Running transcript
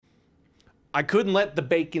I couldn't let the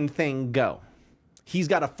bacon thing go. He's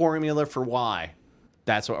got a formula for why.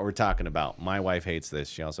 That's what we're talking about. My wife hates this.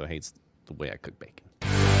 She also hates the way I cook bacon.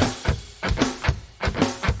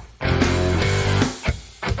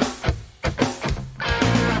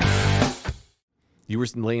 You were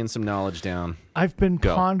laying some knowledge down. I've been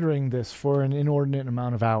pondering this for an inordinate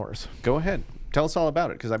amount of hours. Go ahead. Tell us all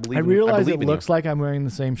about it, because I believe I realize it in looks like I'm wearing the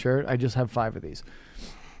same shirt. I just have 5 of these.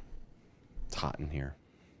 It's hot in here.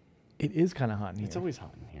 It is kind of hot in here. It's always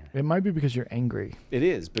hot in here. It might be because you're angry. It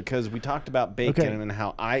is, because we talked about bacon and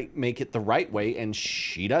how I make it the right way, and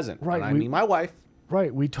she doesn't. Right. And I mean my wife.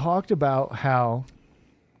 Right. We talked about how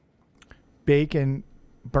bacon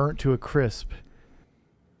burnt to a crisp.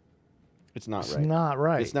 It's not It's right. not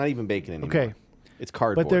right. It's not even bacon anymore. Okay. It's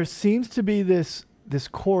cardboard. But there seems to be this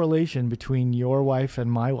correlation between your wife and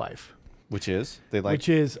my wife. Which is? They like... Which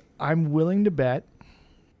is, I'm willing to bet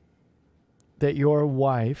that your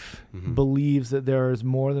wife believes that there is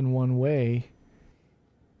more than one way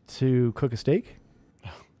to cook a steak.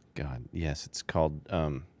 God, yes. It's called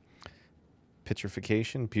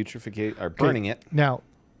putrefaction, or burning it. Now,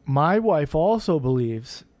 my wife also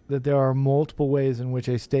believes that there are multiple ways in which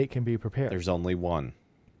a steak can be prepared. There's only one.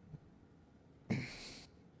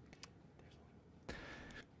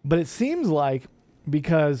 But it seems like,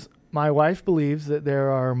 because my wife believes that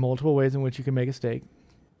there are multiple ways in which you can make a steak,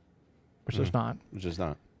 which there's not. Which is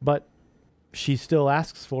not. But she still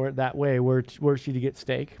asks for it that way. Were she to get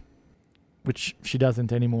steak, which she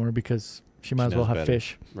doesn't anymore because she might as well have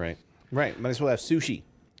fish. Right. Right. Might as well have sushi,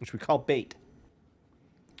 which we call bait.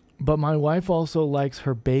 But my wife also likes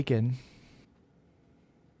her bacon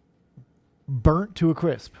burnt to a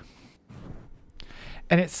crisp.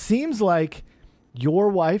 And it seems like your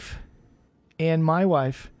wife and my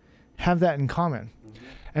wife have that in common.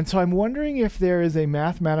 And so I'm wondering if there is a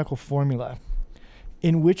mathematical formula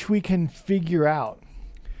in which we can figure out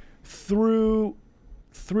through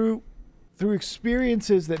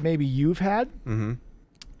experiences that maybe you've had and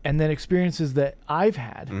then experiences that I've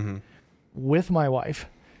had with my wife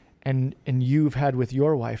and you've had with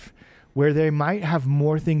your wife, where they might have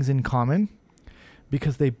more things in common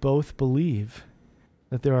because they both believe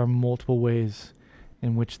that there are multiple ways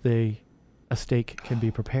in which a steak can be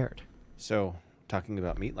prepared. So, talking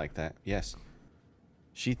about meat like that, yes.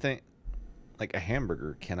 She think like a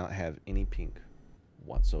hamburger cannot have any pink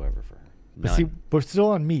whatsoever for her. None. But see, we're still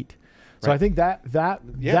on meat. So Right. I think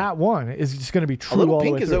that one is just going to be true. A little all the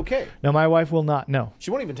pink way is through. okay. No, my wife will not. No.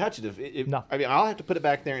 She won't even touch it if No. I mean, I'll have to put it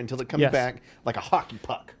back there until it comes Yes. back like a hockey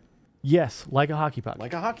puck. Yes, like a hockey puck.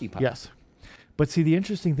 Like a hockey puck. Yes. But see, the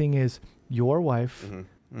interesting thing is your wife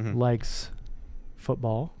likes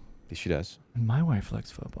football, She does. and my wife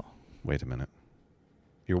likes football. Wait a minute.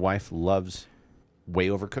 Your wife loves way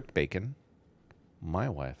overcooked bacon. My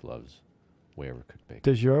wife loves way overcooked bacon.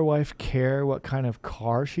 Does your wife care what kind of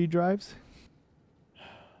car she drives?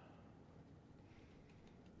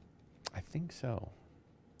 I think so.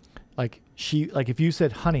 Like if you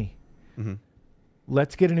said, "Honey,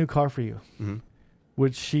 let's get a new car for you,"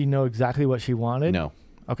 would she know exactly what she wanted? No,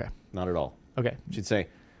 Okay. not at all. Okay. She'd say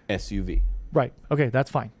SUV. Right. Okay, that's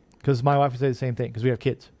fine. Because my wife would say the same thing because we have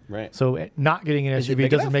kids. Right. So not getting an Is it SUV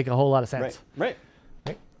big doesn't enough? make a whole lot of sense. Right.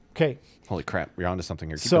 Okay. Holy crap. You're onto something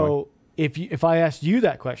here. Keep So going. if I asked you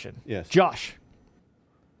that question, Yes. Josh,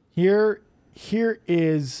 here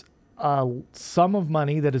is a sum of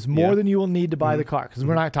money that is more Yeah. than you will need to buy the car, because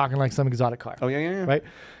we're not talking like some exotic car. Oh, yeah. Right?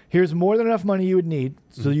 Here's more than enough money you would need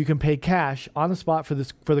so you can pay cash on the spot for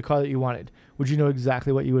the car that you wanted. Would you know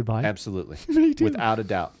exactly what you would buy? Absolutely. Me too. Without a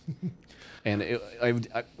doubt. And there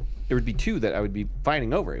would be two that I would be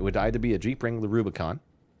fighting over. It would either be a Jeep Wrangler Rubicon,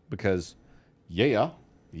 because yeah,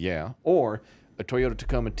 or a Toyota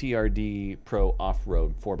Tacoma TRD Pro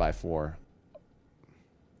Off-Road 4x4.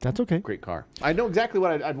 That's okay. Great car. I know exactly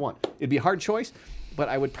what I'd want. It'd be a hard choice, but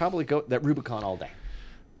I would probably go that Rubicon all day.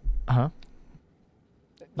 Uh-huh.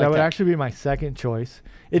 Like That would that. actually be my second choice.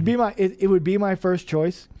 It'd be it would be my first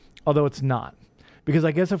choice, although it's not. Because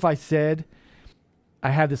I guess if I said I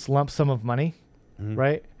had this lump sum of money,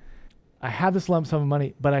 right? I have this lump sum of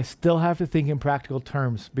money, but I still have to think in practical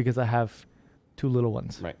terms because I have 2 little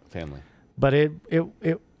ones. Right, family. But it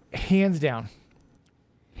hands down,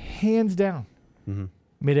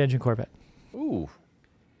 mid-engine Corvette. Ooh.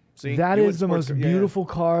 See, That you is the went most sports car- yeah. beautiful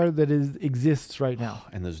car that exists right now.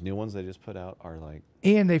 And those new ones they just put out are like...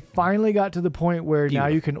 And they finally got to the point where now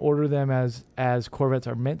Beautiful. you can order them as Corvettes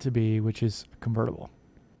are meant to be, which is convertible.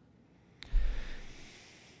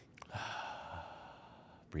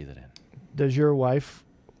 Breathe it in. Does your wife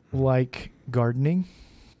like gardening?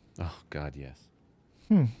 Oh, God, yes.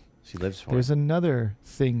 She lives for There's it. another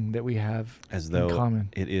thing that we have As in though common.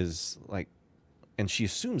 it is like, and she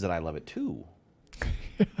assumes that I love it too.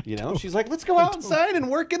 You know, she's like, let's go outside and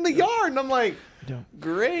work in the yard. And I'm like, I don't.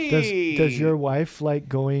 great. Does your wife like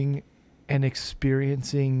going and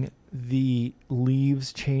experiencing the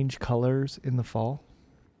leaves change colors in the fall?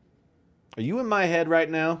 Are you in my head right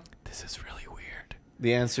now? This is really weird.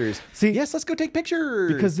 The answer is, See, yes, let's go take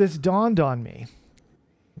pictures. because this dawned on me.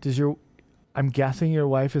 I'm guessing your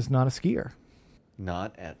wife is not a skier.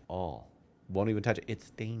 Not at all. Won't even touch it.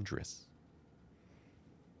 It's dangerous.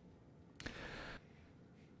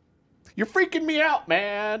 You're freaking me out,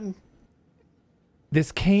 man.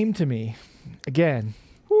 This came to me again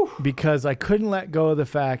because I couldn't let go of the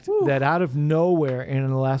fact that out of nowhere in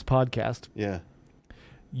the last podcast, Yeah.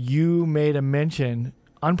 you made a mention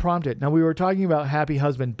unprompted. Now we were talking about happy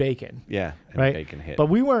husband bacon, Yeah. And right? bacon hit. But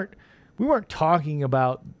we weren't talking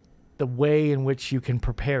about the way in which you can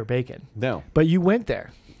prepare bacon. No. But you went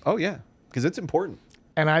there. Oh, yeah. Because it's important.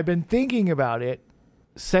 And I've been thinking about it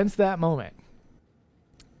since that moment.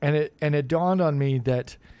 And it dawned on me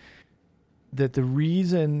that the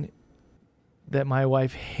reason that my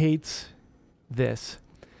wife hates this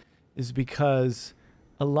is because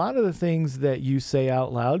a lot of the things that you say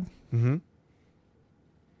out loud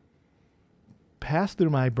pass through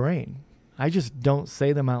my brain. I just don't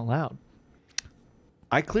say them out loud.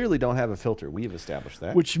 I clearly don't have a filter. We've established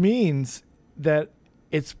that. Which means that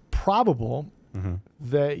it's probable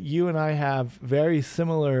that you and I have very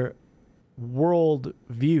similar world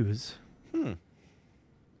views,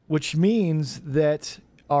 which means that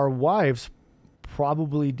our wives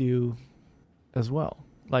probably do as well.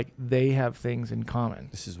 Like they have things in common.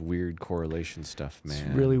 This is weird correlation stuff, man.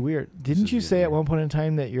 It's really weird. Didn't is you really say at weird. one point in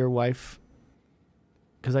time that your wife,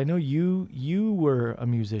 because I know you were a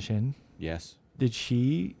musician. Yes, Did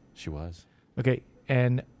she? she was. Okay.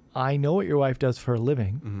 And I know what your wife does for a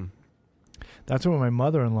living. Mm-hmm. That's what my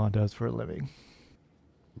mother-in-law does for a living.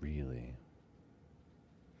 Really?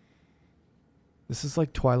 This is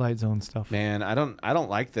like Twilight Zone stuff. Man, I don't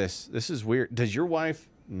like this. This is weird. Does your wife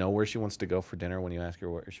know where she wants to go for dinner when you ask her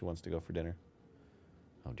where she wants to go for dinner?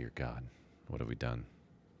 Oh dear God, what have we done?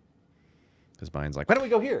 His mind's like, why don't we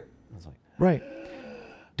go here? I was like, Right.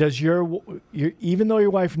 Does your even though your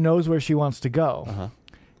wife knows where she wants to go,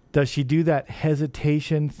 does she do that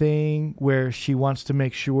hesitation thing where she wants to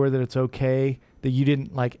make sure that it's okay that you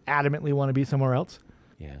didn't like adamantly want to be somewhere else?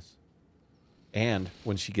 yes. And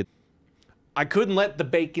when she gets, I couldn't let the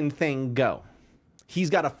bacon thing go. He's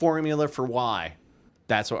got a formula for why.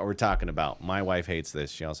 That's what we're talking about. My wife hates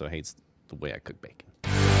this. She also hates the way I cook bacon.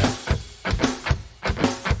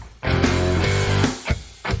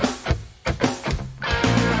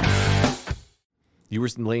 You were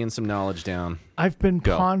laying some knowledge down. I've been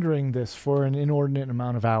Go. pondering this for an inordinate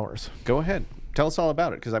amount of hours. Go ahead. Tell us all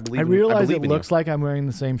about it, because I believe. I realize it in looks you. like I'm wearing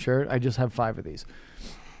the same shirt. I just have 5 of these.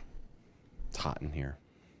 It's hot in here.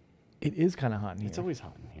 It is kind of hot in here. It's always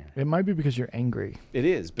hot in here. It might be because you're angry. It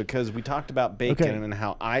is, because we talked about bacon Okay. and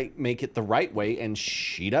how I make it the right way and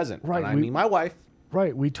she doesn't. Right, And I mean my wife.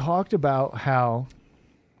 Right. We talked about how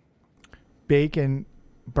bacon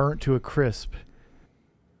burnt to a crisp.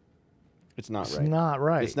 It's not It's right. not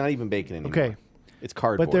right. It's not even bacon anymore. Okay. It's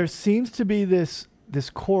cardboard. But there seems to be this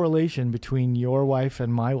correlation between your wife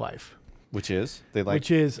and my wife, Which is? They like. which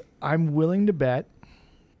is I'm willing to bet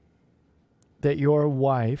that your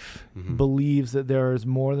wife Mhm. believes that there is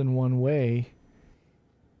more than one way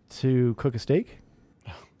to cook a steak.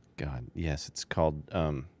 God, yes. It's called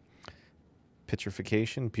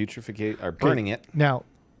putrefaction, or burning it. Now,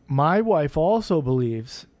 my wife also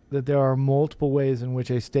believes that there are multiple ways in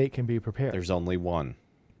which a steak can be prepared. There's only one.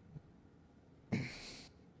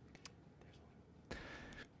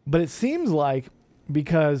 But it seems like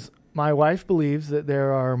because my wife believes that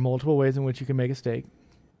there are multiple ways in which you can make a steak,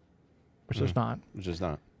 which there's not, Which is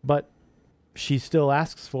not. but she still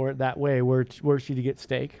asks for it that way. Were she to get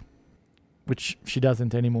steak, which she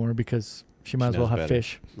doesn't anymore because she might as well knows have better.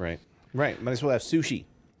 fish. Right. Right. Might as well have sushi,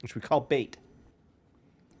 which we call bait.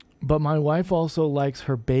 But my wife also likes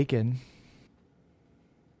her bacon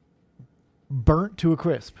burnt to a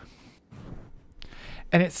crisp.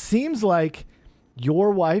 And it seems like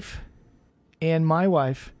your wife and my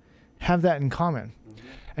wife have that in common.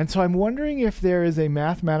 And so I'm wondering if there is a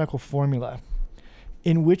mathematical formula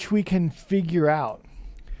in which we can figure out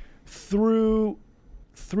through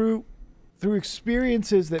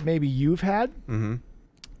experiences that maybe you've had Mm-hmm.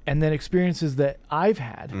 and then experiences that I've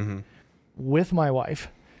had Mm-hmm. with my wife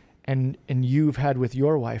and you've had with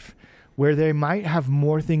your wife, where they might have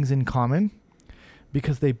more things in common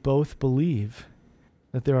because they both believe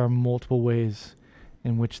that there are multiple ways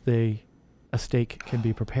in which a steak can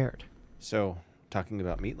be prepared. So, talking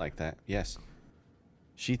about meat like that, yes.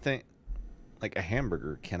 She think like a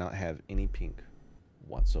hamburger cannot have any pink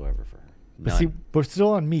whatsoever for her. But see, we're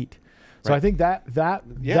still on meat. So Right. I think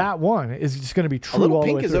that one is just going to be A true little all the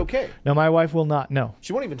pink way is through. okay. No, my wife will not. No.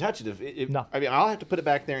 She won't even touch it. If No. I mean, I'll have to put it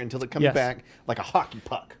back there until it comes Yes. back like a hockey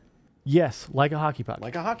puck. Yes, like a hockey puck.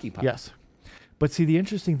 Like a hockey puck. Yes. But see, the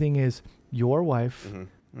interesting thing is your wife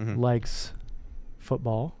Mm-hmm. likes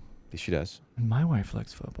football, She does. and my wife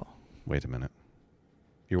likes football. Wait a minute.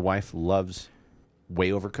 Your wife loves way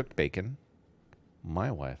overcooked bacon.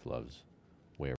 My wife loves